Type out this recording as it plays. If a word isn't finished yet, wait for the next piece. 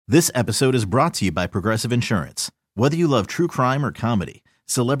This episode is brought to you by Progressive Insurance. Whether you love true crime or comedy,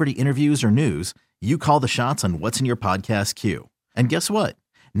 celebrity interviews or news, you call the shots on what's in your podcast queue. And guess what?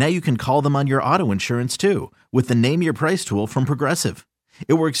 Now you can call them on your auto insurance too with the Name Your Price tool from Progressive.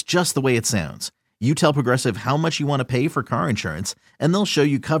 It works just the way it sounds. You tell Progressive how much you want to pay for car insurance, and they'll show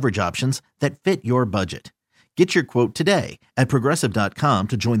you coverage options that fit your budget. Get your quote today at Progressive.com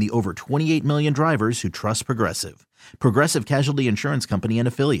to join the over 28 million drivers who trust Progressive. Progressive Casualty Insurance Company and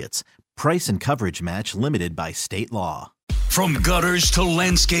Affiliates. Price and coverage match limited by state law. From gutters to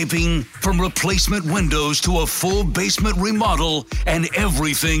landscaping, from replacement windows to a full basement remodel, and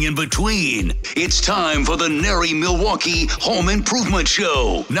everything in between. It's time for the NARI Milwaukee Home Improvement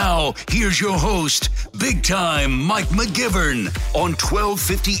Show. Now, here's your host, big time Mike McGivern on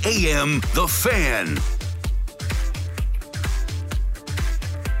 1250 AM The Fan.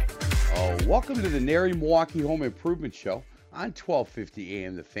 Welcome to the NARI Milwaukee Home Improvement Show on 1250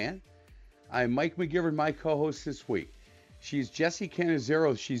 AM The Fan. I'm Mike McGivern, my co-host this week. She's Jessie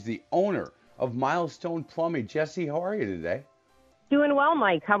Canizero. She's the owner of Milestone Plumbing. Jessie, how are you today? Doing well,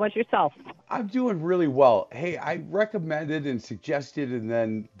 Mike. How about yourself? I'm doing really well. Hey, I recommended and suggested and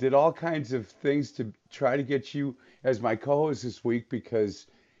then did all kinds of things to try to get you as my co-host this week because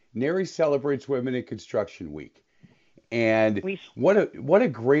NARI celebrates Women in Construction Week. And what a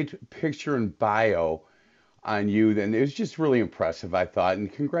great picture and bio on you. Then it was just really impressive, I thought, and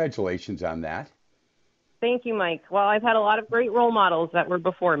congratulations on that. Thank you, Mike. Well, I've had a lot of great role models that were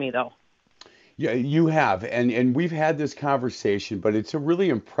before me, though. Yeah, you have, and we've had this conversation, but it's a really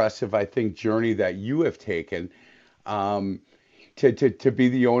impressive, I think, journey that you have taken to be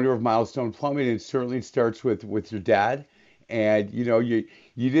the owner of Milestone Plumbing. It certainly starts with your dad. And,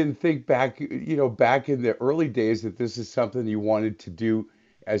 you didn't think back in the early days that this is something you wanted to do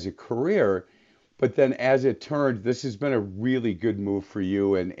as a career. But then as it turned, this has been a really good move for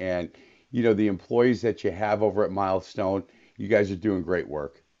you. And the employees that you have over at Milestone, you guys are doing great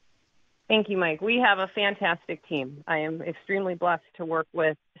work. Thank you, Mike. We have a fantastic team. I am extremely blessed to work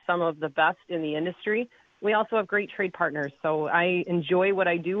with some of the best in the industry. We also have great trade partners, so I enjoy what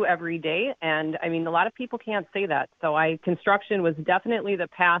I do every day, and I mean, a lot of people can't say that. So construction was definitely the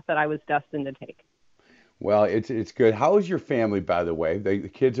path that I was destined to take. Well, it's good. How is your family, by the way? The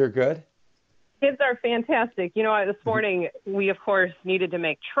kids are good? Kids are fantastic. This morning, we, of course, needed to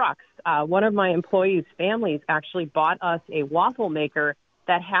make trucks. One of my employees' families actually bought us a waffle maker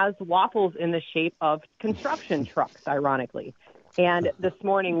that has waffles in the shape of construction trucks, ironically. And this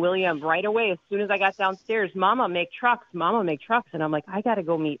morning, William, right away, as soon as I got downstairs, Mama, make trucks. And I'm like, I got to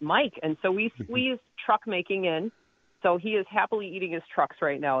go meet Mike. And so we squeezed truck making in. So he is happily eating his trucks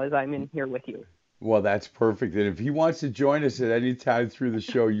right now as I'm in here with you. Well, that's perfect. And if he wants to join us at any time through the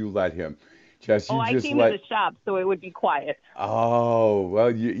show, you let him. Jess, I came to the shop, so it would be quiet. Oh, well,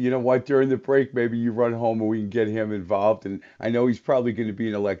 you know what? During the break, maybe you run home and we can get him involved. And I know he's probably going to be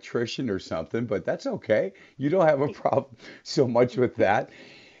an electrician or something, but that's okay. You don't have a problem so much with that.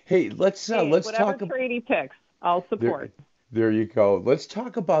 Hey, let's talk. Whatever trade he picks, I'll support. There you go. Let's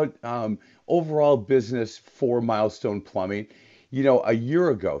talk about overall business for Milestone Plumbing. A year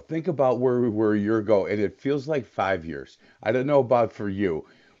ago, think about where we were a year ago, and it feels like 5 years. I don't know about for you,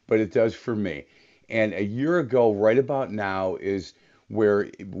 but it does for me. And a year ago, right about now, is where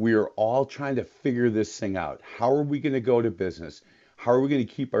we're all trying to figure this thing out. How are we going to go to business? How are we going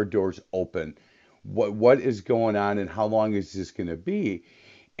to keep our doors open? What is going on and how long is this going to be?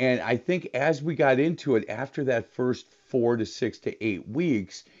 And I think as we got into it, after that first 4 to 6 to 8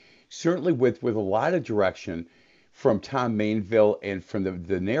 weeks, certainly with a lot of direction from Tom Mainville and from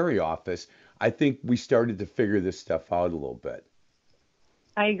the NARI office, I think we started to figure this stuff out a little bit.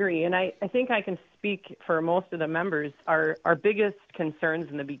 I agree, and I think I can speak for most of the members. Our biggest concerns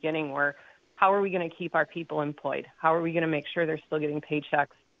in the beginning were, how are we going to keep our people employed? How are we going to make sure they're still getting paychecks?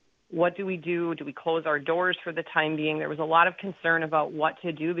 What do we do? Do we close our doors for the time being? There was a lot of concern about what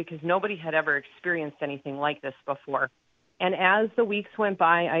to do because nobody had ever experienced anything like this before. And as the weeks went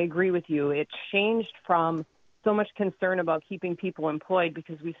by, I agree with you. It changed from so much concern about keeping people employed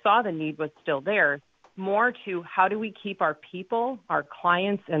because we saw the need was still there, more to how do we keep our people, our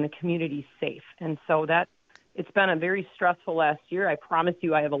clients, and the community safe. And so it's been a very stressful last year. I promise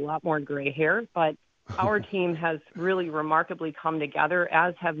you I have a lot more gray hair, but our team has really remarkably come together,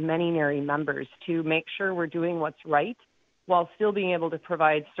 as have many NARI members, to make sure we're doing what's right while still being able to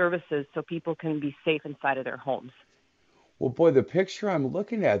provide services so people can be safe inside of their homes. Well, boy, the picture I'm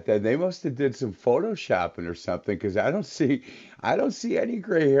looking at, then they must have did some photoshopping or something, because I don't see any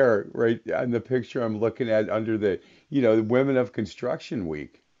gray hair right on the picture I'm looking at under the Women of Construction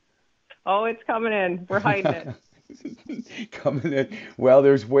Week. Oh, it's coming in. We're hiding it. Coming in. Well,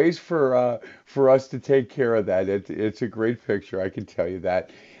 there's ways for us to take care of that. It's a great picture, I can tell you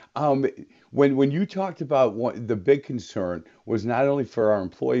that. Um, when you talked about the big concern was not only for our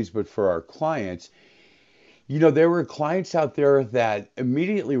employees but for our clients. There were clients out there that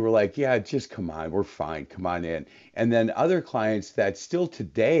immediately were like, "Yeah, just come on, we're fine, come on in." And then other clients that still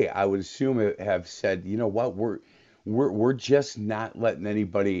today, I would assume, have said, "You know what, we're just not letting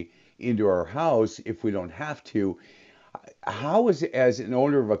anybody into our house if we don't have to." How is as an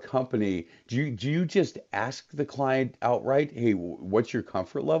owner of a company, do you just ask the client outright, "Hey, what's your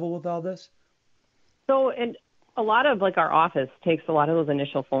comfort level with all this?" So, and a lot of like our office takes a lot of those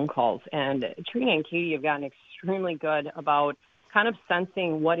initial phone calls, and Trina and Katie have gotten extremely good about kind of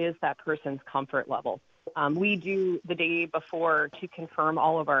sensing what is that person's comfort level. We do the day before to confirm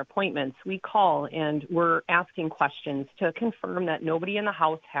all of our appointments. We call and we're asking questions to confirm that nobody in the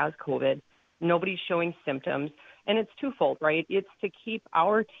house has COVID, nobody's showing symptoms. And it's twofold, right? It's to keep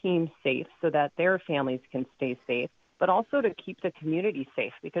our team safe so that their families can stay safe, but also to keep the community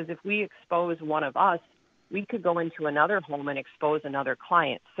safe. Because if we expose one of us, we could go into another home and expose another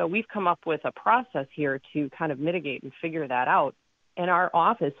client. So we've come up with a process here to kind of mitigate and figure that out. And our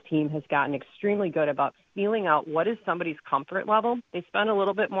office team has gotten extremely good about feeling out what is somebody's comfort level. They spend a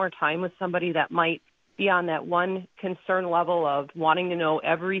little bit more time with somebody that might be on that one concern level of wanting to know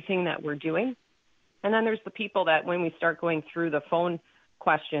everything that we're doing. And then there's the people that when we start going through the phone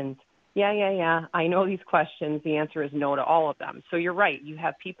questions, yeah, I know these questions. The answer is no to all of them. So you're right. You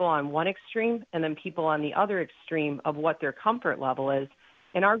have people on one extreme and then people on the other extreme of what their comfort level is.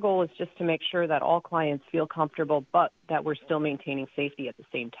 And our goal is just to make sure that all clients feel comfortable, but that we're still maintaining safety at the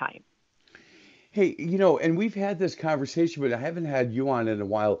same time. Hey, and we've had this conversation, but I haven't had you on in a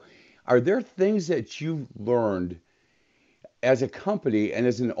while. Are there things that you've learned as a company and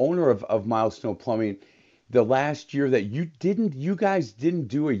as an owner of Milestone Plumbing the last year that you guys didn't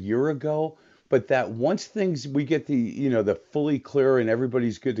do a year ago, but that once things we get the fully clear and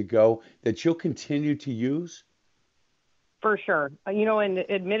everybody's good to go, that you'll continue to use? For sure. And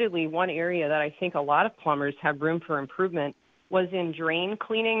admittedly, one area that I think a lot of plumbers have room for improvement was in drain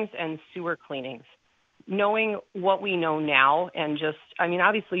cleanings and sewer cleanings. Knowing what we know now and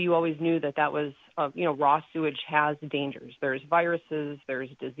obviously you always knew that was, raw sewage has dangers. There's viruses, there's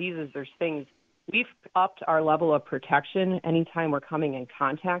diseases, there's things. We've upped our level of protection anytime we're coming in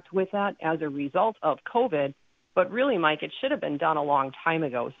contact with that as a result of COVID. But really, Mike, it should have been done a long time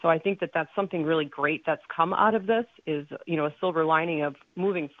ago. So I think that that's something really great that's come out of this is, a silver lining of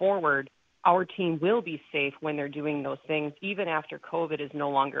moving forward. Our team will be safe when they're doing those things, even after COVID is no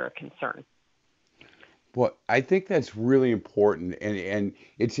longer a concern. Well, I think that's really important, and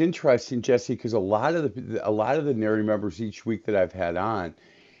it's interesting, Jesse, because a lot of the NARI members each week that I've had on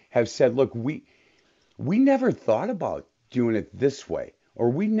have said, "Look, we never thought about doing it this way, or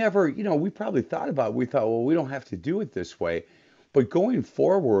we never, we probably thought about it. We thought, well, we don't have to do it this way, but going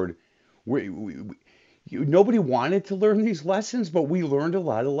forward, nobody wanted to learn these lessons, but we learned a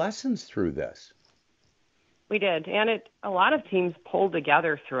lot of lessons through this." We did, and a lot of teams pulled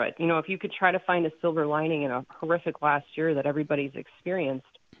together through it. If you could try to find a silver lining in a horrific last year that everybody's experienced,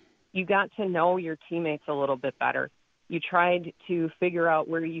 you got to know your teammates a little bit better. You tried to figure out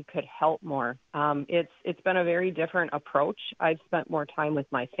where you could help more. It's been a very different approach. I've spent more time with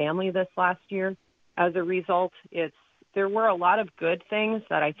my family this last year. As a result, there were a lot of good things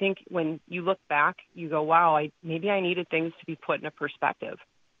that I think when you look back, you go, wow, maybe I needed things to be put in a perspective.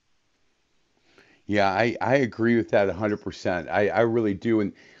 Yeah, I agree with that 100%. I really do.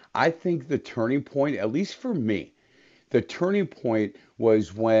 And I think the turning point, at least for me, the turning point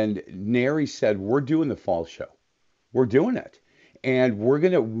was when NARI said, "We're doing the fall show. We're doing it. And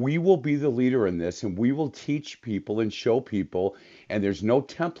we will be the leader in this, and we will teach people and show people, and there's no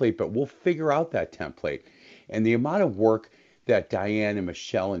template, but we'll figure out that template." And the amount of work that Diane and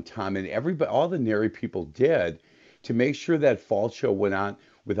Michelle and Tom and everybody, all the NARI people did to make sure that fall show went on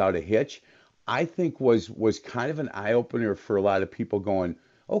without a hitch, I think was kind of an eye opener for a lot of people going,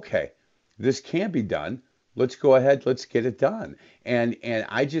 "Okay, this can be done. Let's go ahead. Let's get it done." And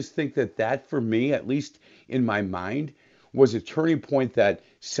I just think that for me, at least in my mind, was a turning point that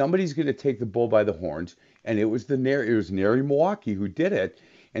somebody's going to take the bull by the horns. And it was NARI Milwaukee who did it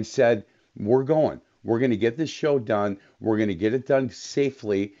and said, "We're going. We're going to get this show done. We're going to get it done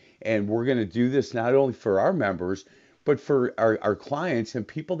safely. And we're going to do this not only for our members, but for our clients and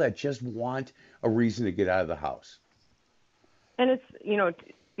people that just want a reason to get out of the house." And it's,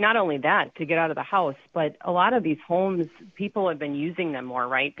 not only that, to get out of the house, but a lot of these homes, people have been using them more,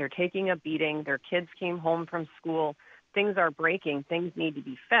 right? They're taking a beating. Their kids came home from school. Things are breaking. Things need to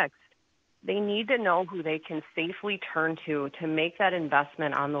be fixed. they need to know who they can safely turn to make that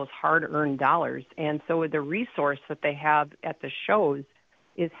investment on those hard-earned dollars. And so the resource that they have at the shows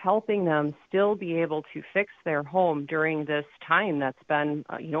is helping them still be able to fix their home during this time that's been,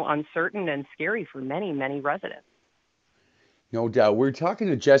 uncertain and scary for many, many residents. No doubt. We're talking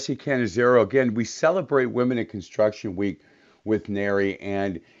to Jessie Cannizzaro. Again, we celebrate Women in Construction Week with NARI,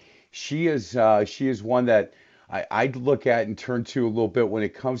 and she is one that I look at and turn to a little bit when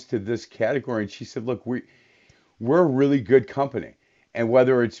it comes to this category. And she said, look, we're a really good company. And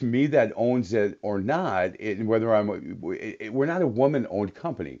whether it's me that owns it or not, we're not a woman-owned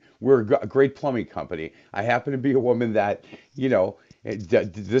company. We're a great plumbing company. I happen to be a woman that,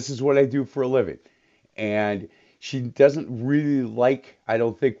 this is what I do for a living. And she doesn't really like, I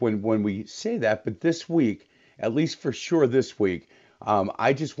don't think, when we say that. But this week, at least for sure this week,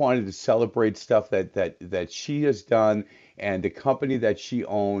 I just wanted to celebrate stuff that she has done and the company that she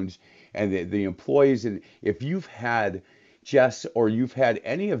owns and the employees. And if you've had Jess, or you've had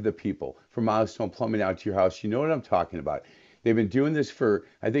any of the people from Milestone Plumbing out to your house, you know what I'm talking about. They've been doing this for,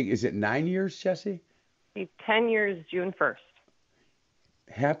 I think, is it 9 years, Jessie? 10 years, June 1st.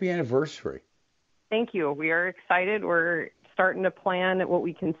 Happy anniversary. Thank you. We are excited. We're starting to plan what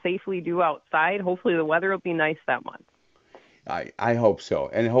we can safely do outside. Hopefully the weather will be nice that month. I hope so.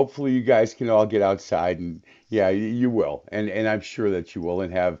 And hopefully you guys can all get outside, and yeah, you will. And I'm sure that you will,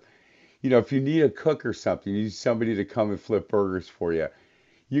 and have, if you need a cook or something, you need somebody to come and flip burgers for you,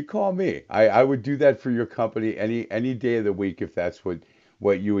 you call me. I would do that for your company any day of the week if that's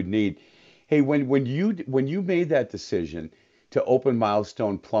what you would need. Hey, when you made that decision to open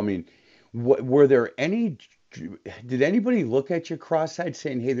Milestone Plumbing, did anybody look at you cross-eyed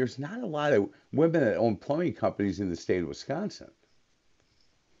saying, hey, there's not a lot of women that own plumbing companies in the state of Wisconsin?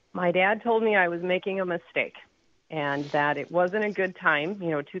 My dad told me I was making a mistake and that it wasn't a good time.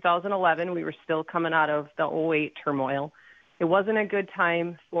 2011, we were still coming out of the '08 turmoil. It wasn't a good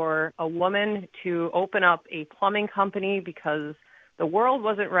time for a woman to open up a plumbing company because the world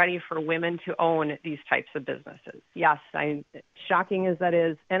wasn't ready for women to own these types of businesses. Yes, shocking as that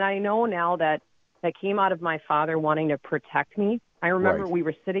is. And I know now that came out of my father wanting to protect me. I remember We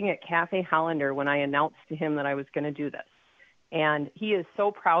were sitting at Cafe Hollander when I announced to him that I was going to do this. And he is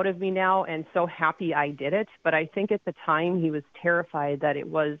so proud of me now and so happy I did it. But I think at the time he was terrified that it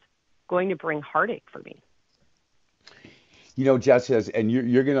was going to bring heartache for me. Jess, and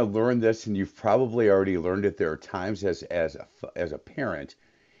you're going to learn this, and you've probably already learned it. There are times as a parent,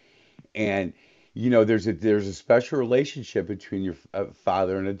 and there's a special relationship between your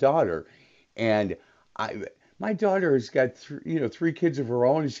father and a daughter. And my daughter has got three kids of her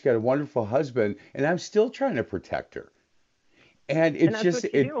own. She's got a wonderful husband, and I'm still trying to protect her. And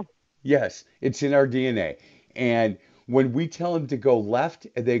yes, it's in our DNA. And when we tell them to go left,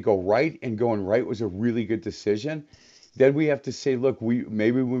 and they go right, and going right was a really good decision, then we have to say, look,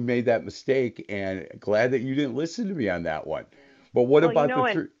 maybe we made that mistake, and glad that you didn't listen to me on that one. But what about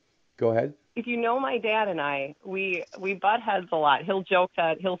Go ahead. If you know my dad and I, we butt heads a lot. He'll joke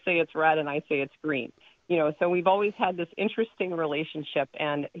that he'll say it's red and I say it's green. So we've always had this interesting relationship,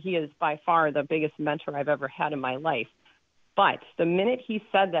 and he is by far the biggest mentor I've ever had in my life. But the minute he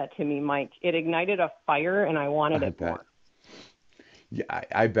said that to me, Mike, it ignited a fire, and I wanted it more. Yeah,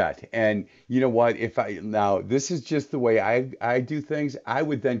 I bet. And you know what? Now this is just the way I do things. I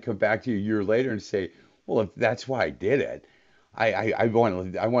would then come back to you a year later and say, well, if that's why I did it, I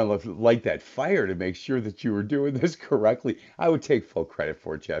want to light that fire to make sure that you were doing this correctly. I would take full credit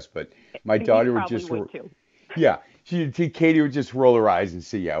for it, Jess, but my daughter would just, yeah, Katie would just roll her eyes and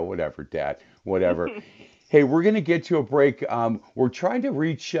say, yeah, whatever, Dad, whatever. Hey, we're going to get to a break. We're trying to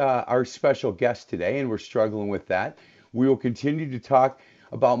reach our special guest today, and we're struggling with that. We will continue to talk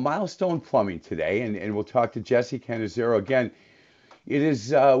about Milestone Plumbing today, and we'll talk to Jessie Cannizzaro again. It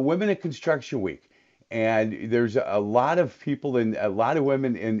is Women in Construction Week. And there's a lot of people and a lot of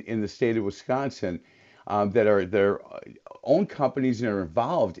women in the state of Wisconsin that are their own companies and are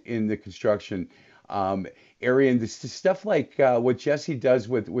involved in the construction area. And this stuff like what Jessie does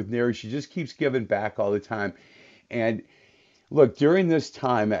with NARI, she just keeps giving back all the time. And look, during this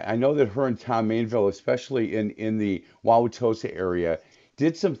time, I know that her and Tom Mainville, especially in the Wauwatosa area,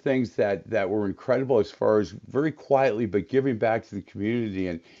 did some things that were incredible as far as very quietly but giving back to the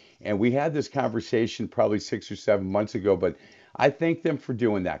community. And we had this conversation probably 6 or 7 months ago, but I thank them for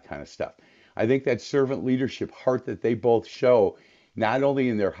doing that kind of stuff. I think that servant leadership heart that they both show, not only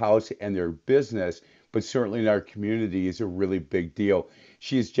in their house and their business, but certainly in our community, is a really big deal.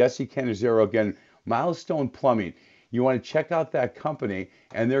 She is Jessie Cannizzaro, again, Milestone Plumbing. You want to check out that company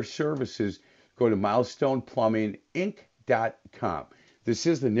and their services, go to milestoneplumbinginc.com. This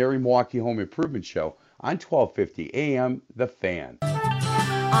is the NARI Milwaukee Home Improvement Show on 1250 AM, The Fan.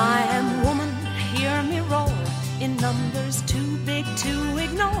 I am woman, hear me roar, in numbers too big to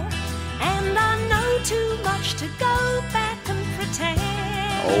ignore, and I know too much to go back and pretend.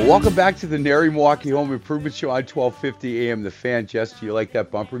 Oh, welcome back to the NARI Milwaukee Home Improvement Show on 1250 AM, The Fan. Jess, do you like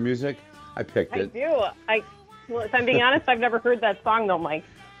that bumper music? I picked it. I do. Well, if I'm being honest, I've never heard that song though, Mike.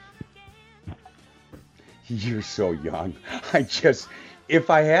 You're so young. If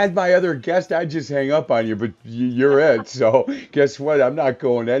I had my other guest, I'd just hang up on you, but you're it. So guess what? I'm not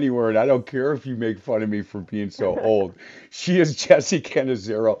going anywhere, and I don't care if you make fun of me for being so old. She is Jessie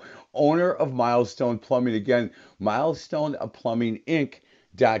Cannizzaro, owner of Milestone Plumbing. Again,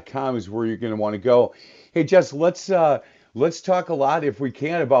 milestoneplumbinginc.com is where you're going to want to go. Hey, Jess, let's talk a lot, if we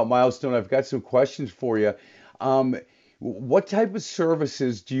can, about Milestone. I've got some questions for you. What type of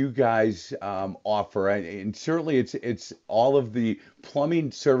services do you guys offer? And certainly it's all of the plumbing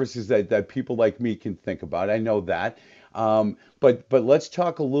services that people like me can think about. I know that. But let's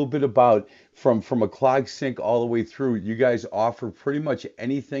talk a little bit about from a clogged sink all the way through. You guys offer pretty much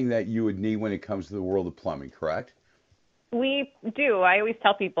anything that you would need when it comes to the world of plumbing, correct? We do. I always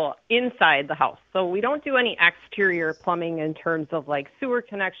tell people inside the house. So we don't do any exterior plumbing in terms of like sewer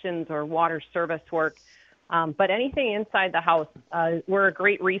connections or water service work. But anything inside the house, we're a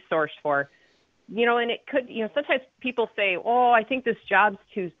great resource for. And it could, sometimes people say, oh, I think this job's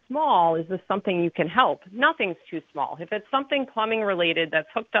too small. Is this something you can help? Nothing's too small. If it's something plumbing related that's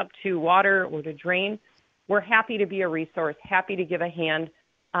hooked up to water or to drain, we're happy to be a resource, happy to give a hand.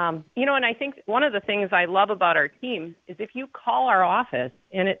 And I think one of the things I love about our team is if you call our office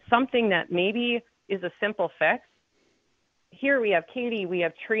and it's something that maybe is a simple fix, here we have Katie, we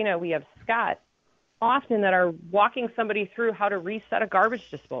have Trina, we have Scott, often that are walking somebody through how to reset a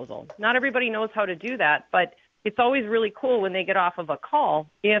garbage disposal. Not everybody knows how to do that, but it's always really cool when they get off of a call.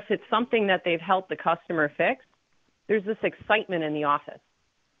 If it's something that they've helped the customer fix, there's this excitement in the office.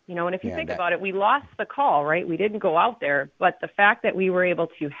 And if you think about it, we lost the call, right? We didn't go out there, but the fact that we were able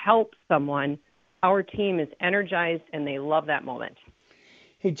to help someone, our team is energized and they love that moment.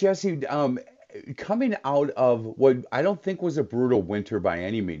 Hey, Jessie, coming out of what I don't think was a brutal winter by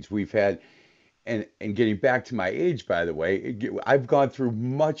any means, we've had, and getting back to my age, by the way, I've gone through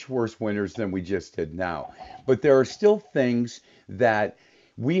much worse winters than we just did now. But there are still things that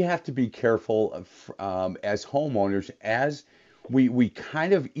we have to be careful of, as homeowners, as we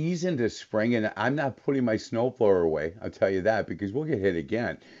kind of ease into spring. And I'm not putting my snowblower away, I'll tell you that, because we'll get hit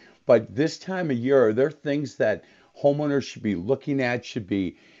again. But this time of year, are there things that homeowners should be looking at, should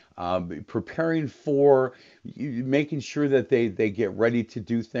be preparing for, making sure that they get ready to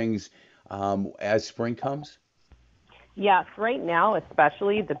do things as spring comes? Yes, right now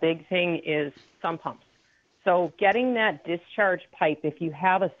especially the big thing is sump pumps. So getting that discharge pipe, if you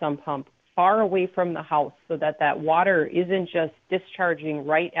have a sump pump, far away from the house so that water isn't just discharging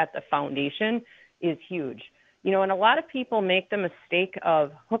right at the foundation is huge. And a lot of people make the mistake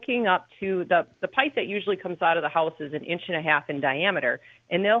of hooking up to the pipe that usually comes out of the house is 1.5 inches in diameter,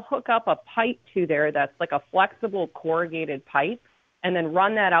 and they'll hook up a pipe to there that's like a flexible corrugated pipe and then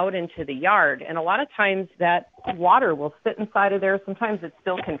run that out into the yard. And a lot of times that water will sit inside of there. Sometimes it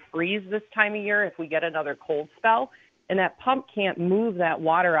still can freeze this time of year if we get another cold spell, and that pump can't move that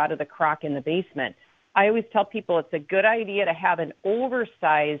water out of the crock in the basement. I always tell people it's a good idea to have an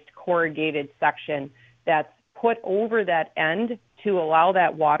oversized corrugated section that's put over that end to allow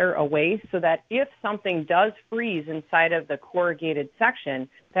that water away so that if something does freeze inside of the corrugated section,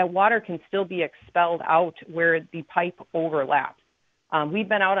 that water can still be expelled out where the pipe overlaps. We've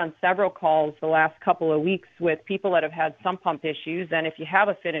been out on several calls the last couple of weeks with people that have had sump pump issues, and if you have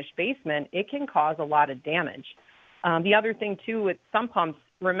a finished basement, it can cause a lot of damage. The other thing, too, with sump pumps,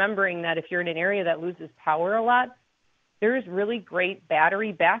 remembering that if you're in an area that loses power a lot, there's really great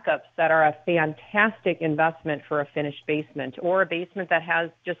battery backups that are a fantastic investment for a finished basement or a basement that has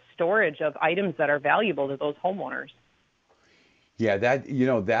just storage of items that are valuable to those homeowners. Yeah,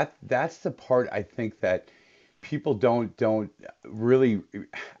 that's the part I think that people don't really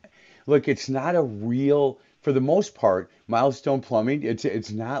look. It's not a real, for the most part, Milestone Plumbing.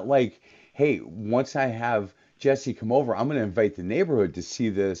 It's not like, hey, once I have Jessie come over, I'm going to invite the neighborhood to see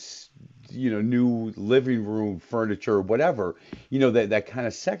this, new living room furniture or whatever, that kind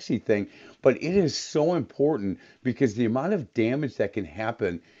of sexy thing. But it is so important because the amount of damage that can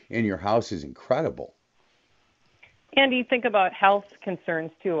happen in your house is incredible. And you think about health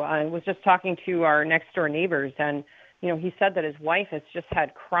concerns, too. I was just talking to our next-door neighbors, and, he said that his wife has just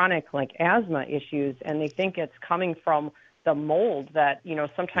had chronic, asthma issues, and they think it's coming from the mold that,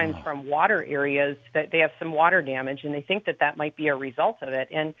 sometimes from water areas that they have some water damage, and they think that that might be a result of it.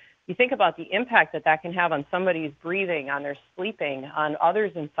 And you think about the impact that that can have on somebody's breathing, on their sleeping, on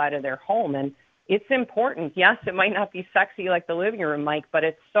others inside of their home. And it's important. Yes, it might not be sexy like the living room, Mike, but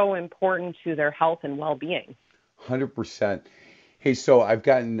it's so important to their health and well-being. 100%. Hey, so I've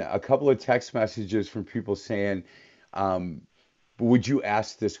gotten a couple of text messages from people saying, would you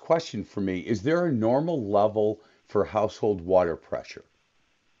ask this question for me? Is there a normal level for household water pressure?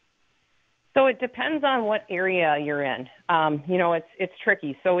 So it depends on what area you're in. It's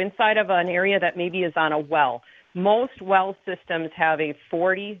tricky. So inside of an area that maybe is on a well, most well systems have a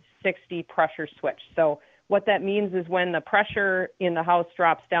 40-60 pressure switch. So what that means is when the pressure in the house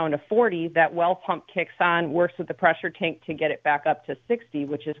drops down to 40, that well pump kicks on, works with the pressure tank to get it back up to 60,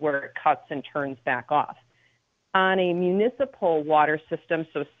 which is where it cuts and turns back off. On a municipal water system,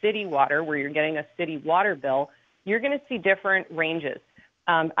 so city water, where you're getting a city water bill, you're going to see different ranges.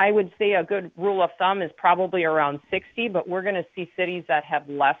 I would say a good rule of thumb is probably around 60, but we're going to see cities that have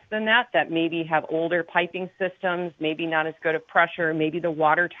less than that maybe have older piping systems, maybe not as good of pressure, maybe the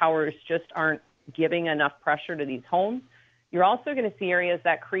water towers just aren't giving enough pressure to these homes. You're also going to see areas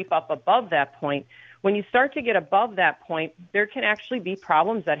that creep up above that point. When you start to get above that point, there can actually be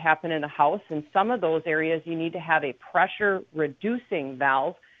problems that happen in the house. In some of those areas, you need to have a pressure reducing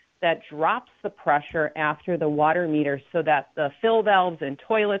valve that drops the pressure after the water meter so that the fill valves and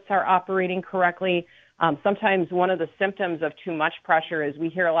toilets are operating correctly. Sometimes one of the symptoms of too much pressure is we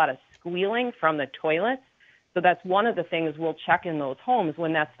hear a lot of squealing from the toilets. So that's one of the things we'll check in those homes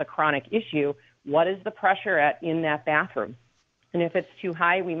when that's the chronic issue. What is the pressure in that bathroom? And if it's too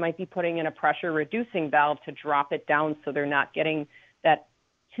high, we might be putting in a pressure reducing valve to drop it down so they're not getting that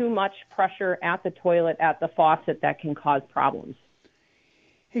too much pressure at the toilet, at the faucet that can cause problems.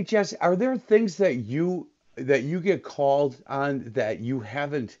 Hey, Jess, are there things that you get called on that you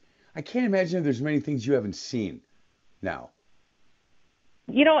haven't? I can't imagine there's many things you haven't seen now.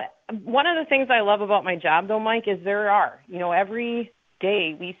 One of the things I love about my job, though, Mike, is there are. Every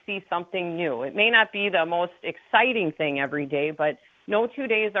day we see something new. It may not be the most exciting thing every day, but no 2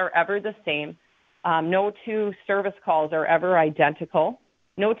 days are ever the same. No two service calls are ever identical.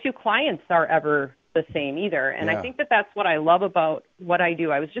 No two clients are ever the same either. And I think that that's what I love about what I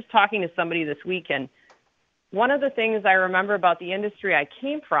do. I was just talking to somebody this week, and one of the things I remember about the industry I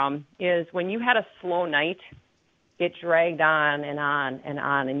came from is when you had a slow night, it dragged on and on and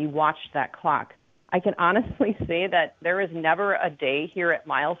on, and you watched that clock. I can honestly say that there is never a day here at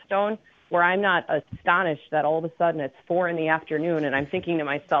Milestone where I'm not astonished that all of a sudden it's 4 p.m. and I'm thinking to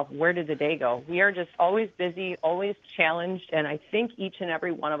myself, where did the day go? We are just always busy, always challenged, and I think each and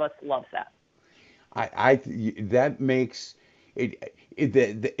every one of us loves that. That makes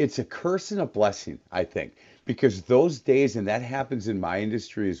it's a curse and a blessing, I think, because those days, and that happens in my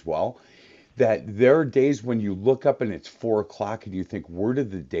industry as well, that there are days when you look up and it's 4 o'clock and you think, where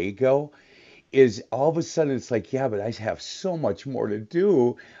did the day go? Is all of a sudden it's like, yeah, but I have so much more to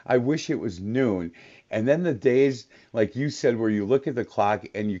do. I wish it was noon. And then the days, like you said, where you look at the clock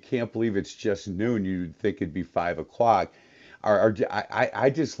and you can't believe it's just noon, you'd think it'd be 5 o'clock.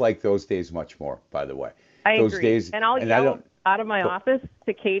 I just like those days much more, by the way. I those agree. Days, and I'll yell out of my office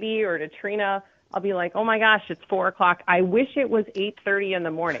to Katie or to Trina. I'll be like, oh my gosh, it's 4 o'clock. I wish it was 8:30 in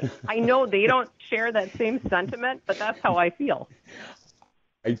the morning. I know they don't share that same sentiment, but that's how I feel.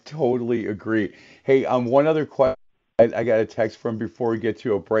 I totally agree. Hey, one other question I got a text from before we get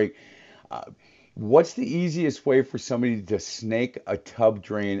to a break. What's the easiest way for somebody to snake a tub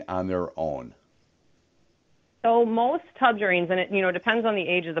drain on their own? So most tub drains, and it depends on the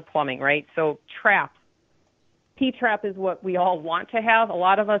age of the plumbing, right? So traps. P-trap is what we all want to have. A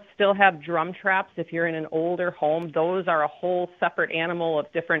lot of us still have drum traps. If you're in an older home, those are a whole separate animal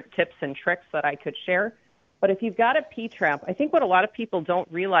of different tips and tricks that I could share. But if you've got a P-trap, I think what a lot of people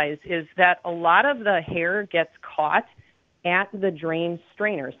don't realize is that a lot of the hair gets caught at the drain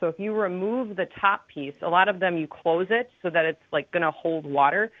strainer. So if you remove the top piece, a lot of them you close it so that it's like going to hold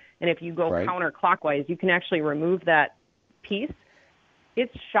water. And if you go counterclockwise, you can actually remove that piece.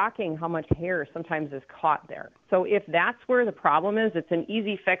 It's shocking how much hair sometimes is caught there. So if that's where the problem is, it's an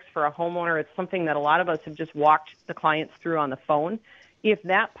easy fix for a homeowner. It's something that a lot of us have just walked the clients through on the phone. If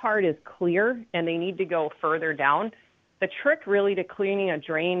that part is clear and they need to go further down, the trick really to cleaning a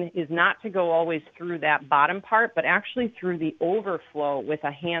drain is not to go always through that bottom part, but actually through the overflow with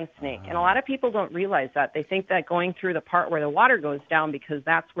a hand snake. And a lot of people don't realize that. They think that going through the part where the water goes down because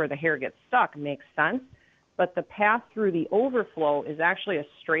that's where the hair gets stuck makes sense. But the path through the overflow is actually a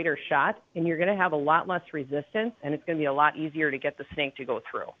straighter shot, and you're going to have a lot less resistance, and it's going to be a lot easier to get the snake to go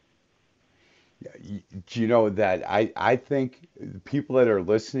through. Do you know that I think people that are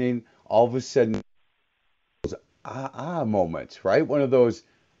listening all of a sudden moments, right? One of those,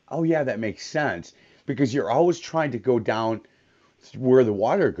 oh yeah, that makes sense because you're always trying to go down where the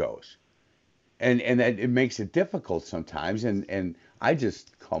water goes. And that it makes it difficult sometimes. And I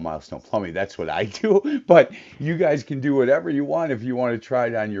just call Milestone Plumbing. That's what I do. But you guys can do whatever you want if you want to try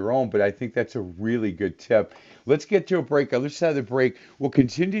it on your own. But I think that's a really good tip. Let's get to a break. Other side of the break, we'll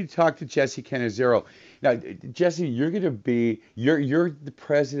continue to talk to Jesse Canizero. Now, Jesse, you're going to be you're the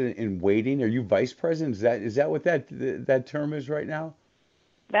president in waiting. Are you vice president? Is that what that term is right now?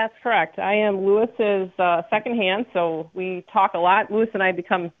 That's correct. I am Lewis's second hand, so we talk a lot. Lewis and I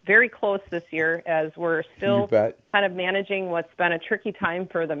become very close this year as we're still kind of managing what's been a tricky time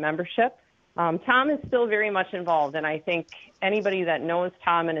for the membership. Tom is still very much involved, and I think anybody that knows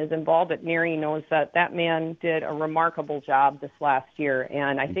Tom and is involved at NARI knows that man did a remarkable job this last year,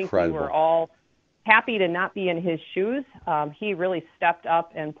 and I think we were all happy to not be in his shoes. He really stepped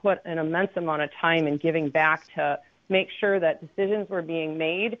up and put an immense amount of time in giving back to make sure that decisions were being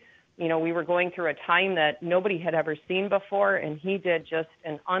made. You know, we were going through a time that nobody had ever seen before, and he did just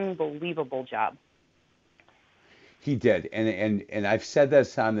an unbelievable job. He did, and I've said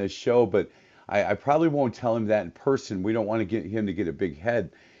this on this show, but I probably won't tell him that in person. We don't want to get him to get a big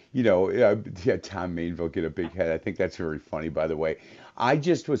head. You know, yeah, Tom Mainville get a big head. I think that's very funny, by the way. I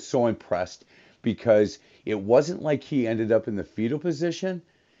just was so impressed because it wasn't like he ended up in the fetal position.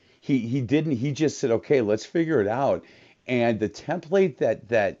 He didn't. He just said, "Okay, let's figure it out." And the template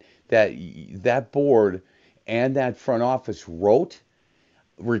that board and that front office wrote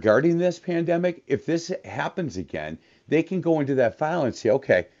regarding this pandemic, if this happens again, they can go into that file and say,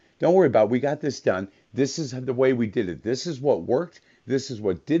 "Okay, don't worry about it. We got this done. This is the way we did it. This is what worked. This is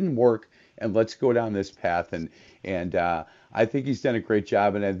what didn't work, and let's go down this path." And I think he's done a great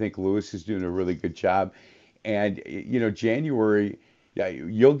job, and I think Lewis is doing a really good job. And you know, January. Yeah,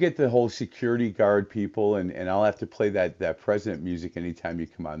 you'll get the whole security guard people, and I'll have to play that president music anytime you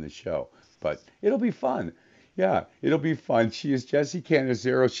come on the show. But it'll be fun. Yeah, it'll be fun. She is Jessie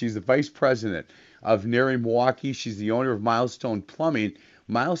Canizero. She's the vice president of NARI Milwaukee. She's the owner of Milestone Plumbing.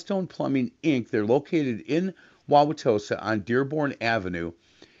 Milestone Plumbing, Inc. They're located in Wauwatosa on Dearborn Avenue,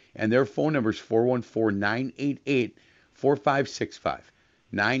 and their phone number is 414-988-4565.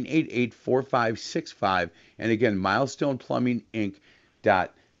 988-4565. And again, Milestone Plumbing, Inc.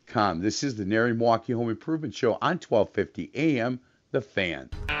 .com. This is the NARI Milwaukee Home Improvement Show on 1250 AM, The Fan.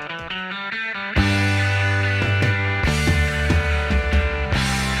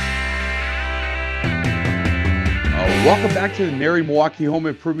 Welcome back to the NARI Milwaukee Home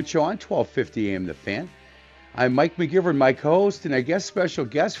Improvement Show on 1250 AM, The Fan. I'm Mike McGivern, my co-host, and I guess special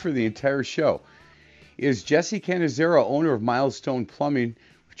guest for the entire show is Jessie Canizero, owner of Milestone Plumbing.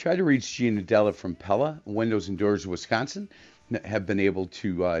 We tried to reach Gina Della from Pella Windows and Doors, Wisconsin. Have been able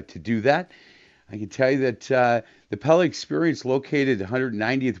to do that. I can tell you that the Pella Experience located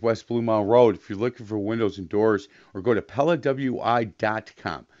 190th West Blue Mountain Road. If you're looking for windows and doors, or go to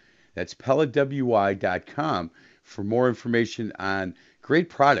PellaWI.com. That's PellaWI.com for more information on great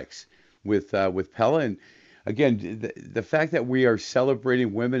products with Pella. And again, the fact that we are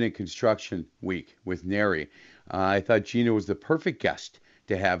celebrating Women in Construction Week with NARI, I thought Gina was the perfect guest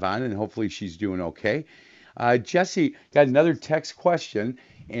to have on, and hopefully she's doing okay. Jesse, got another text question,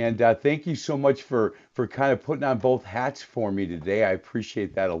 and thank you so much for kind of putting on both hats for me today. I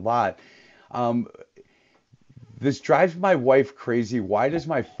appreciate that a lot. This drives my wife crazy. Why does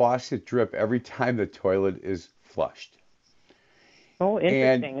my faucet drip every time the toilet is flushed? Oh,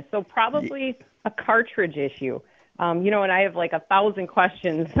 interesting. So probably a cartridge issue. You know, and I have like 1,000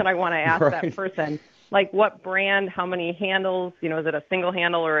 questions that I want to ask that person. Like what brand, how many handles, you know, is it a single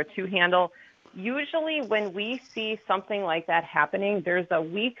handle or a two handle? Usually when we see something like that happening, there's a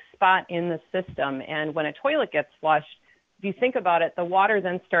weak spot in the system. And when a toilet gets flushed, if you think about it, the water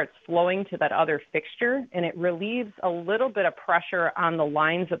then starts flowing to that other fixture, and it relieves a little bit of pressure on the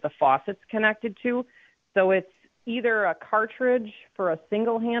lines that the faucet's connected to. So it's either a cartridge for a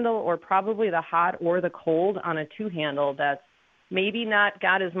single handle or probably the hot or the cold on a two handle that's maybe not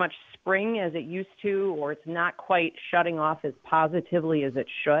got as much spring as it used to, or it's not quite shutting off as positively as it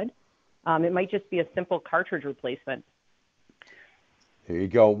should. It might just be a simple cartridge replacement. There you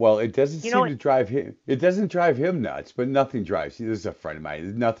go. Well, it doesn't seem to drive him. It doesn't drive him nuts, but nothing drives. This is a friend of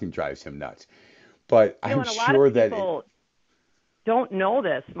mine. Nothing drives him nuts. But I'm sure that people don't know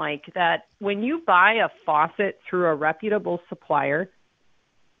this, Mike, that when you buy a faucet through a reputable supplier,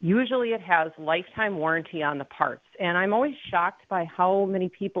 usually it has lifetime warranty on the parts. And I'm always shocked by how many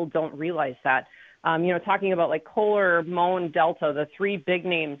people don't realize that. Talking about like Kohler, Moen, Delta, the three big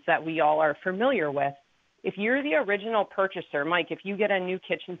names that we all are familiar with. If you're the original purchaser, Mike, if you get a new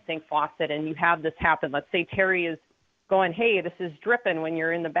kitchen sink faucet and you have this happen, let's say Terry is going, hey, this is dripping when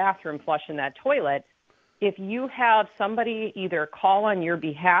you're in the bathroom flushing that toilet. If you have somebody either call on your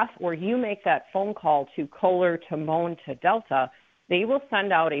behalf or you make that phone call to Kohler, to Moen, to Delta, they will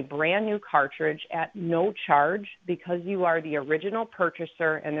send out a brand new cartridge at no charge because you are the original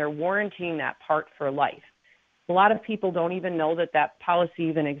purchaser and they're warranting that part for life. A lot of people don't even know that that policy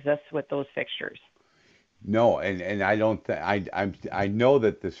even exists with those fixtures. No, and I don't I know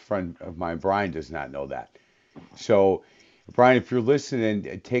that this friend of mine, Brian, does not know that. So, Brian, if you're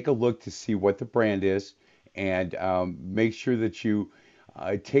listening, take a look to see what the brand is, and make sure that you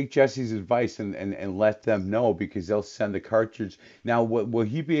take Jesse's advice and let them know, because they'll send the cartridge. Now, will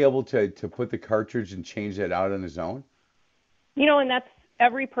he be able to put the cartridge and change that out on his own? And that's,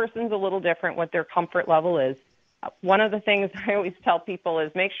 every person's a little different what their comfort level is. One of the things I always tell people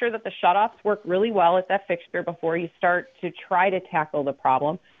is make sure that the shutoffs work really well at that fixture before you start to try to tackle the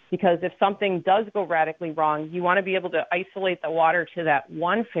problem. Because if something does go radically wrong, you want to be able to isolate the water to that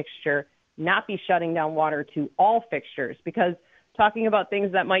one fixture, not be shutting down water to all fixtures. Because talking about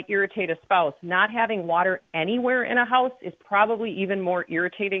things that might irritate a spouse, not having water anywhere in a house is probably even more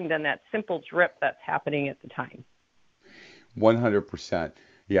irritating than that simple drip that's happening at the time. 100%.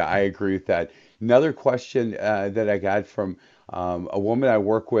 Yeah, I agree with that. Another question that I got from a woman I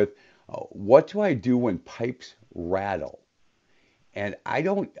work with, what do I do when pipes rattle? And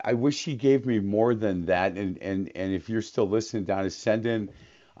I wish she gave me more than that. And if you're still listening, Donna, send in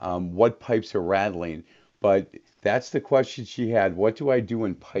what pipes are rattling. But that's the question she had. What do I do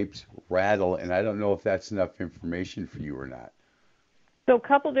when pipes rattle? And I don't know if that's enough information for you or not. So a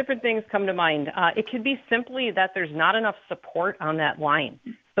couple different things come to mind. It could be simply that there's not enough support on that line.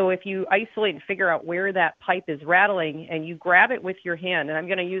 So if you isolate and figure out where that pipe is rattling and you grab it with your hand, and I'm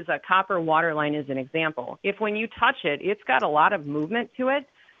going to use a copper water line as an example. If when you touch it, it's got a lot of movement to it,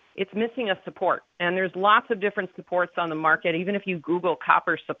 it's missing a support. And there's lots of different supports on the market. Even if you Google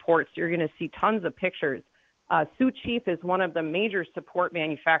copper supports, you're going to see tons of pictures. Sioux Chief is one of the major support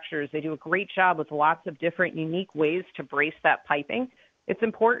manufacturers. They do a great job with lots of different unique ways to brace that piping. It's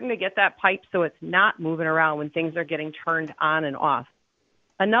important to get that pipe so it's not moving around when things are getting turned on and off.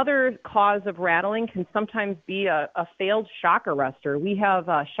 Another cause of rattling can sometimes be a failed shock arrestor. We have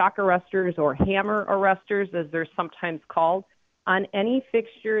shock arresters, or hammer arresters as they're sometimes called, on any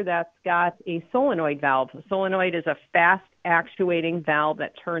fixture that's got a solenoid valve. A solenoid is a fast actuating valve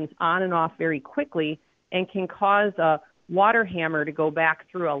that turns on and off very quickly and can cause a water hammer to go back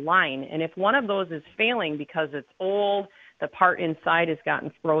through a line. And if one of those is failing because it's old, the part inside has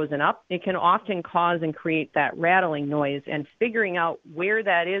gotten frozen up, it can often cause and create that rattling noise. And figuring out where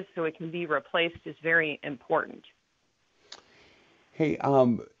that is so it can be replaced is very important. Hey,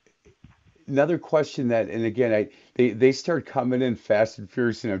 another question that, and again, they start coming in fast and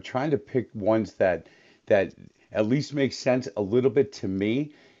furious, and I'm trying to pick ones that at least make sense a little bit to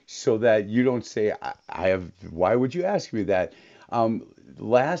me, so that you don't say, why would you ask me that?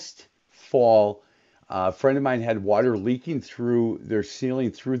 Last fall, a friend of mine had water leaking through their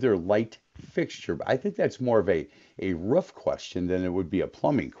ceiling, through their light fixture. I think that's more of a roof question than it would be a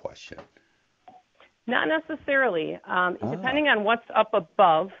plumbing question. Not necessarily. Depending on what's up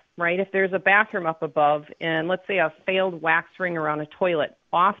above, right? If there's a bathroom up above and let's say a failed wax ring around a toilet,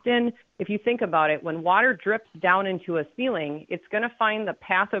 often, if you think about it, when water drips down into a ceiling, it's going to find the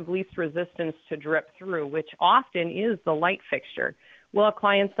path of least resistance to drip through, which often is the light fixture. We'll have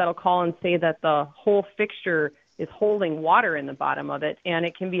clients that'll call and say that the whole fixture is holding water in the bottom of it, and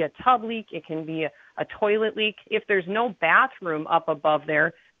it can be a tub leak, it can be a toilet leak. If there's no bathroom up above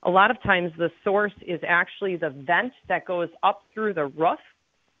there, a lot of times the source is actually the vent that goes up through the roof.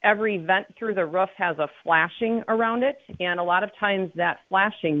 Every vent through the roof has a flashing around it, and a lot of times that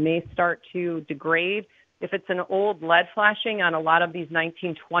flashing may start to degrade. If it's an old lead flashing on a lot of these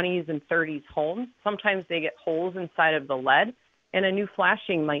 1920s and 30s homes, sometimes they get holes inside of the lead, and a new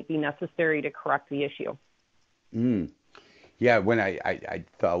flashing might be necessary to correct the issue. Yeah, when I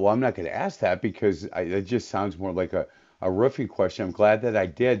thought, well, I'm not going to ask that because it just sounds more like a roofing question. I'm glad that I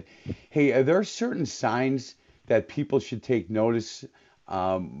did. Hey, are there certain signs that people should take notice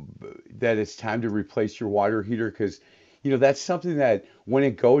that it's time to replace your water heater? Because, that's something that when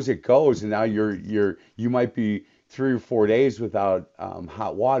it goes, and now you might be 3 or 4 days without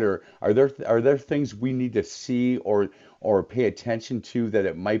hot water. Are there things we need to see or pay attention to that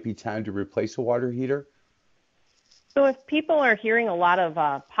it might be time to replace a water heater? So if people are hearing a lot of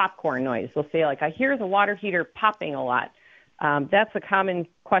popcorn noise, they'll say, like, I hear the water heater popping a lot. That's a common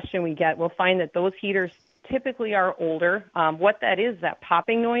question we get. We'll find that those heaters typically are older. What that is, that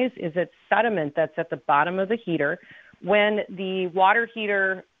popping noise, is it's sediment that's at the bottom of the heater. When the water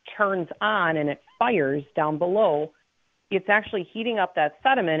heater turns on and it fires down below, it's actually heating up that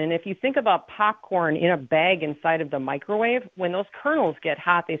sediment. And if you think about popcorn in a bag inside of the microwave, when those kernels get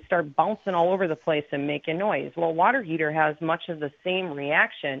hot, they start bouncing all over the place and making noise. Well, a water heater has much of the same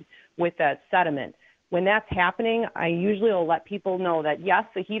reaction with that sediment. When that's happening, I usually will let people know that, yes,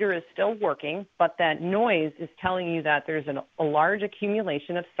 the heater is still working, but that noise is telling you that there's a large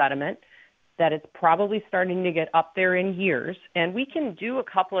accumulation of sediment, that it's probably starting to get up there in years. And we can do a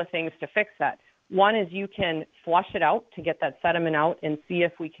couple of things to fix that. One is you can flush it out to get that sediment out and see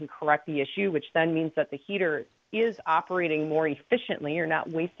if we can correct the issue, which then means that the heater is operating more efficiently. You're not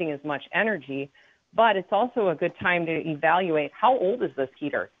wasting as much energy. But it's also a good time to evaluate, how old is this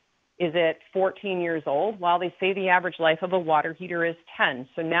heater? Is it 14 years old? Well, they say the average life of a water heater is 10.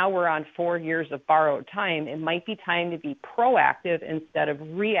 So now we're on 4 years of borrowed time. It might be time to be proactive instead of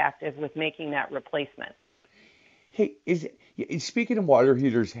reactive with making that replacement. Hey, speaking of water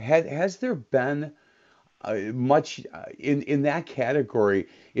heaters, has there been much in that category?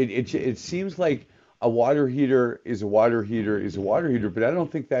 It seems like a water heater is a water heater is a water heater, but I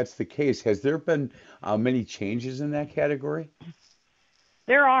don't think that's the case. Has there been many changes in that category?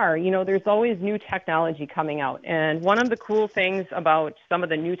 There are. There's always new technology coming out. And one of the cool things about some of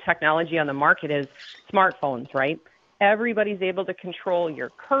the new technology on the market is smartphones, right? Everybody's able to control your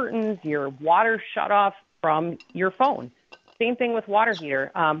curtains, your water shutoff from your phone. Same thing with water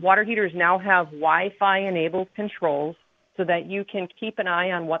heater. Water heaters now have Wi-Fi enabled controls so that you can keep an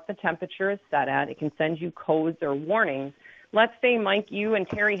eye on what the temperature is set at. It can send you codes or warnings. Let's say, Mike, you and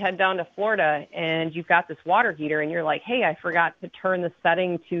Terry head down to Florida and you've got this water heater and you're like, hey, I forgot to turn the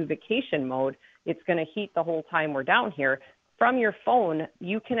setting to vacation mode. It's going to heat the whole time we're down here. From your phone,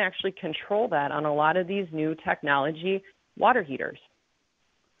 you can actually control that on a lot of these new technology water heaters.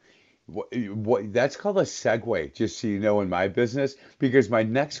 That's called a segue, just so you know, in my business, because my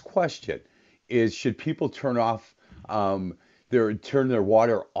next question is, should people turn their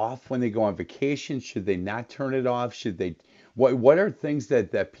water off when they go on vacation? Should they not turn it off? Should they? What are things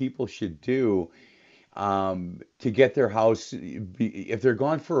that people should do to get their house, if they're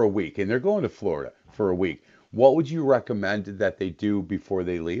gone for a week and they're going to Florida for a week? What would you recommend that they do before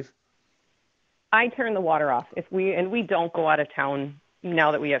they leave? I turn the water off. We don't go out of town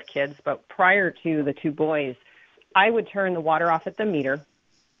now that we have kids, but prior to the two boys, I would turn the water off at the meter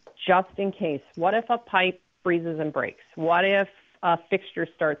just in case. What if a pipe freezes and breaks? What if a fixture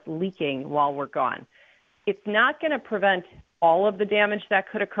starts leaking while we're gone? It's not going to prevent all of the damage that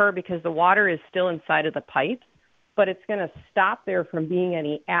could occur because the water is still inside of the pipes, but it's going to stop there from being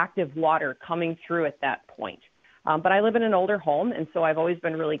any active water coming through at that point. But I live in an older home, and so I've always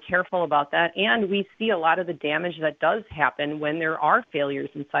been really careful about that. And we see a lot of the damage that does happen when there are failures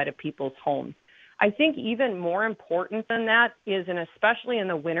inside of people's homes. I think even more important than that is, and especially in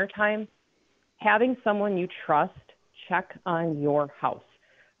the wintertime, having someone you trust check on your house.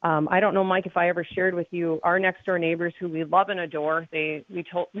 I don't know, Mike, if I ever shared with you, our next door neighbors who we love and adore, we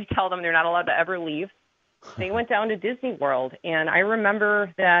tell them they're not allowed to ever leave. They went down to Disney World, and I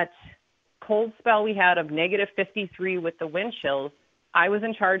remember that cold spell we had of negative 53 with the wind chills. I was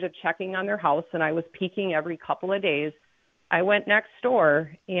in charge of checking on their house, and I was peeking every couple of days. I went next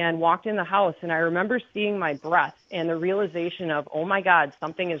door and walked in the house, and I remember seeing my breath and the realization of, oh, my God,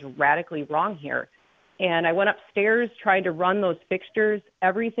 something is radically wrong here. And I went upstairs, tried to run those fixtures.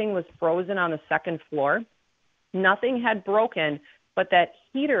 Everything was frozen on the second floor. Nothing had broken, but that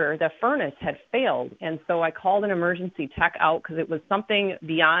heater, the furnace, had failed. And so I called an emergency tech out because it was something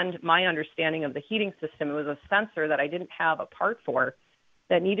beyond my understanding of the heating system. It was a sensor that I didn't have a part for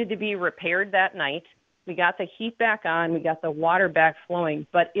that needed to be repaired that night. We got the heat back on. We got the water back flowing.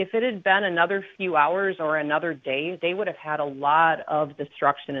 But if it had been another few hours or another day, they would have had a lot of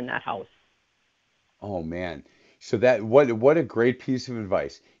destruction in that house. Oh man. So what a great piece of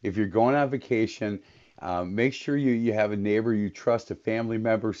advice. If you're going on vacation, make sure you have a neighbor you trust, a family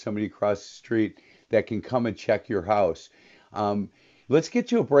member, somebody across the street that can come and check your house. Let's get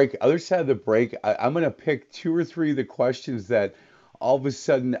to a break. Other side of the break, I'm going to pick 2 or 3 of the questions that all of a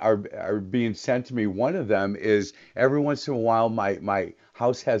sudden are being sent to me. One of them is, every once in a while my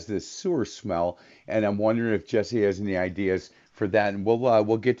house has this sewer smell, and I'm wondering if Jessie has any ideas for that, and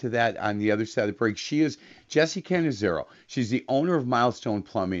we'll get to that on the other side of the break. She is Jessie Cannizzaro. She's the owner of Milestone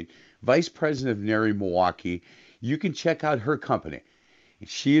Plumbing, Vice President of NARI Milwaukee. You can check out her company.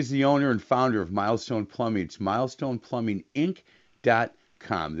 She is the owner and founder of Milestone Plumbing. It's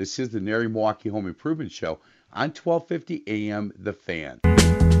milestoneplumbinginc.com. This is the NARI Milwaukee Home Improvement Show on 1250 AM The Fan.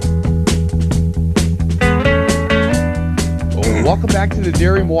 Welcome back to the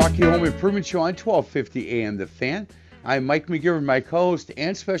NARI Milwaukee Home Improvement Show on 1250 AM The Fan. I'm Mike McGivern, my co-host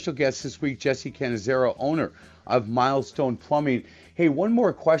and special guest this week, Jesse Cannizzaro, owner of Milestone Plumbing. Hey, one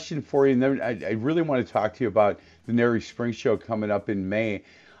more question for you, and then I really want to talk to you about the NARI Spring Show coming up in May.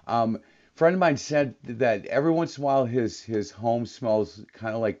 A friend of mine said that every once in a while his home smells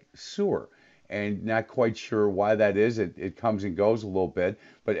kind of like sewer, and not quite sure why that is. It comes and goes a little bit,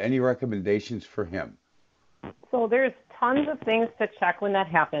 but any recommendations for him? So there's tons of things to check when that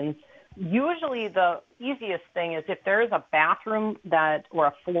happens. Usually the easiest thing is if there is a bathroom or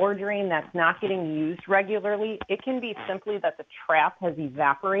a floor drain that's not getting used regularly, it can be simply that the trap has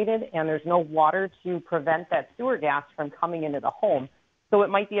evaporated and there's no water to prevent that sewer gas from coming into the home. So it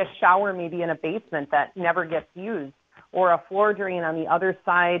might be a shower maybe in a basement that never gets used, or a floor drain on the other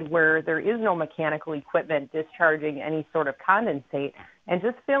side where there is no mechanical equipment discharging any sort of condensate. And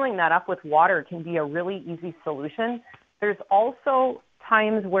just filling that up with water can be a really easy solution. There's also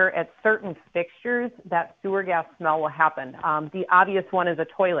times where at certain fixtures that sewer gas smell will happen. The obvious one is a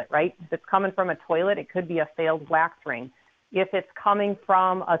toilet, right? If it's coming from a toilet, it could be a failed wax ring. If it's coming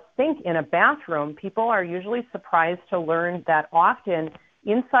from a sink in a bathroom, people are usually surprised to learn that often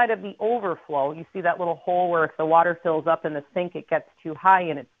inside of the overflow, you see that little hole where if the water fills up in the sink, it gets too high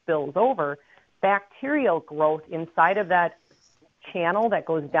and it spills over. Bacterial growth inside of that channel that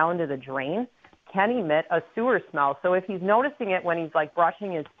goes down to the drain can emit a sewer smell. So if he's noticing it when he's like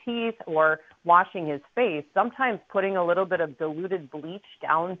brushing his teeth or washing his face, sometimes putting a little bit of diluted bleach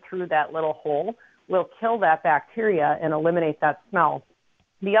down through that little hole will kill that bacteria and eliminate that smell.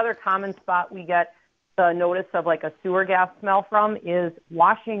 The other common spot we get the notice of like a sewer gas smell from is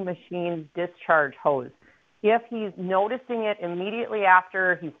washing machine discharge hose. If he's noticing it immediately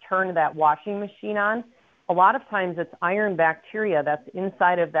after he's turned that washing machine on, a lot of times it's iron bacteria that's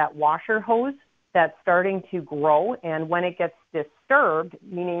inside of that washer hose that's starting to grow, and when it gets disturbed,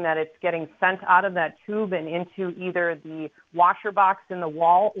 meaning that it's getting sent out of that tube and into either the washer box in the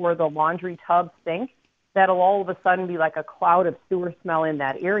wall or the laundry tub sink, that'll all of a sudden be like a cloud of sewer smell in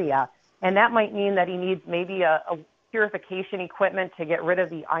that area. And that might mean that he needs maybe a purification equipment to get rid of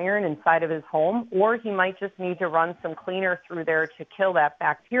the iron inside of his home, or he might just need to run some cleaner through there to kill that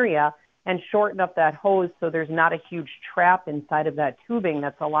bacteria and shorten up that hose so there's not a huge trap inside of that tubing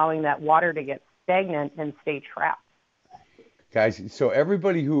that's allowing that water to get stagnant and stay trapped. Guys, so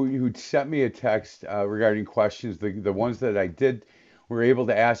everybody who sent me a text regarding questions, the ones that I did were able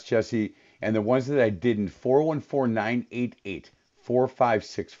to ask Jesse, and the ones that I didn't,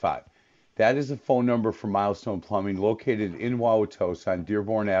 414-988-4565. That is the phone number for Milestone Plumbing, located in Wauwatosa on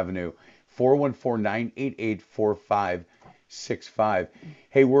Dearborn Avenue, 414-988-4565.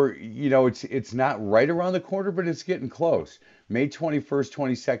 Hey, it's not right around the corner, but it's getting close. May 21st,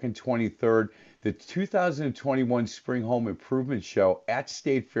 22nd, 23rd, the 2021 Spring Home Improvement Show at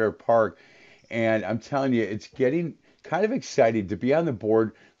State Fair Park. And I'm telling you, it's getting kind of excited to be on the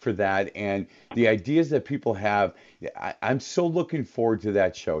board for that. And the ideas that people have, I'm so looking forward to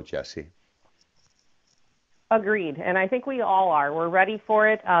that show, Jesse. Agreed. And I think we all are. We're ready for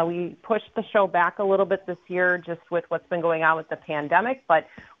it. We pushed the show back a little bit this year just with what's been going on with the pandemic, but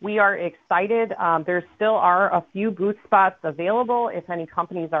we are excited. There still are a few booth spots available if any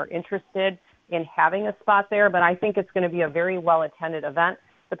companies are interested in having a spot there, but I think it's going to be a very well-attended event.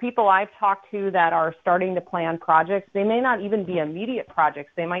 The people I've talked to that are starting to plan projects, they may not even be immediate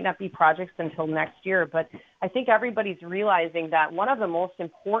projects. They might not be projects until next year, but I think everybody's realizing that one of the most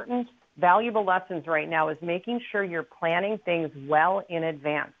important valuable lessons right now is making sure you're planning things well in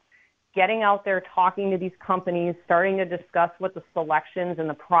advance. Getting out there, talking to these companies, starting to discuss what the selections and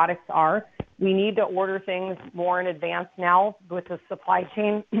the products are. We need to order things more in advance now with the supply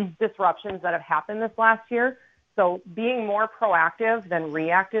chain disruptions that have happened this last year. So being more proactive than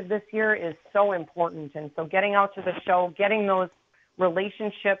reactive this year is so important. And so getting out to the show, getting those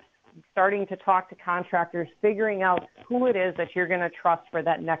relationships, starting to talk to contractors, figuring out who it is that you're going to trust for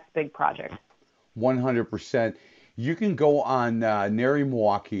that next big project. 100%. You can go on NARI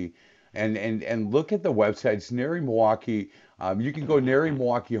Milwaukee and look at the website. It's NARI Milwaukee. You can go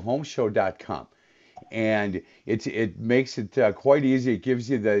NARIMilwaukeeHomeshow.com. And it makes it quite easy. It gives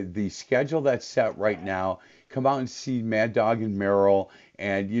you the schedule that's set right now. Come out and see Mad Dog and Merrill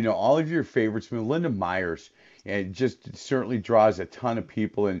and, all of your favorites. Melinda Myers, and just certainly draws a ton of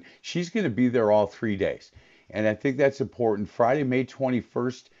people. And she's going to be there all 3 days. And I think that's important. Friday, May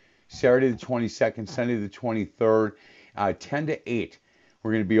 21st, Saturday the 22nd, Sunday the 23rd, 10 to 8.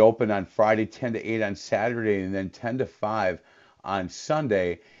 We're going to be open on Friday, 10 to 8 on Saturday, and then 10 to 5 on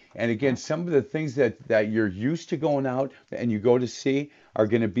Sunday. And again, some of the things that you're used to going out and you go to see are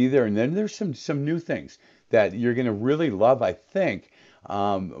going to be there. And then there's some new things that you're going to really love, I think.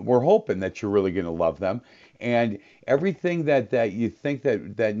 We're hoping that you're really going to love them. And everything that you think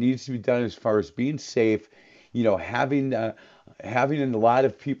that needs to be done as far as being safe, having a lot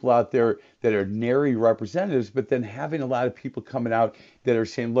of people out there that are NARI representatives, but then having a lot of people coming out that are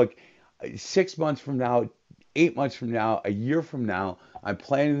saying, look, 6 months from now, 8 months from now, a year from now, I'm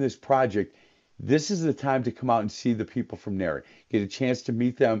planning this project. This is the time to come out and see the people from NARI. Get a chance to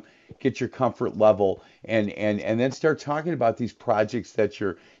meet them, get your comfort level, and then start talking about these projects that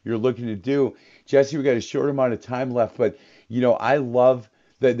you're looking to do. Jesse, we got a short amount of time left, but I love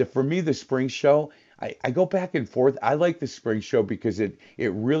for me the spring show. I go back and forth. I like the spring show because it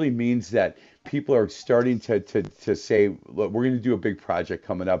really means that people are starting to say, look, we're going to do a big project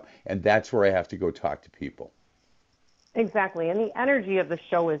coming up, and that's where I have to go talk to people. Exactly. And the energy of the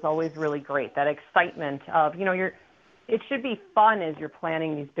show is always really great. That excitement of, it should be fun as you're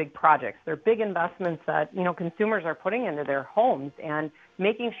planning these big projects. They're big investments that, consumers are putting into their homes, and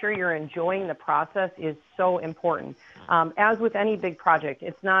making sure you're enjoying the process is so important. As with any big project,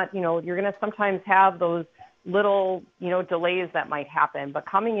 it's not, you're going to sometimes have those little, delays that might happen, but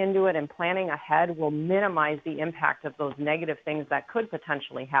coming into it and planning ahead will minimize the impact of those negative things that could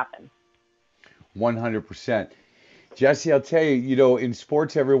potentially happen. 100%. Jesse, I'll tell you, in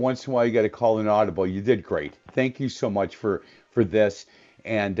sports, every once in a while, you got to call an audible. You did great. Thank you so much for this.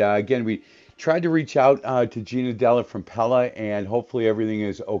 And again, we tried to reach out to Gina Della from Pella, and hopefully everything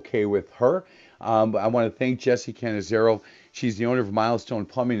is okay with her. I want to thank Jessie Cannizzaro. She's the owner of Milestone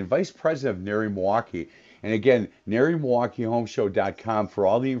Plumbing and Vice President of NARI Milwaukee. And again, NARIMilwaukeeHomeshow.com for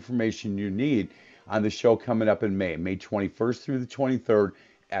all the information you need on the show coming up in May 21st through the 23rd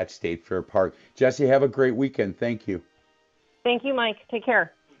at State Fair Park. Jesse, have a great weekend. Thank you. Thank you, Mike. Take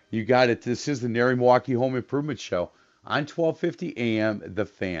care. You got it. This is the NARI Milwaukee Home Improvement Show on 1250 AM, The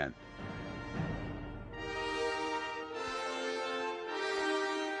Fan.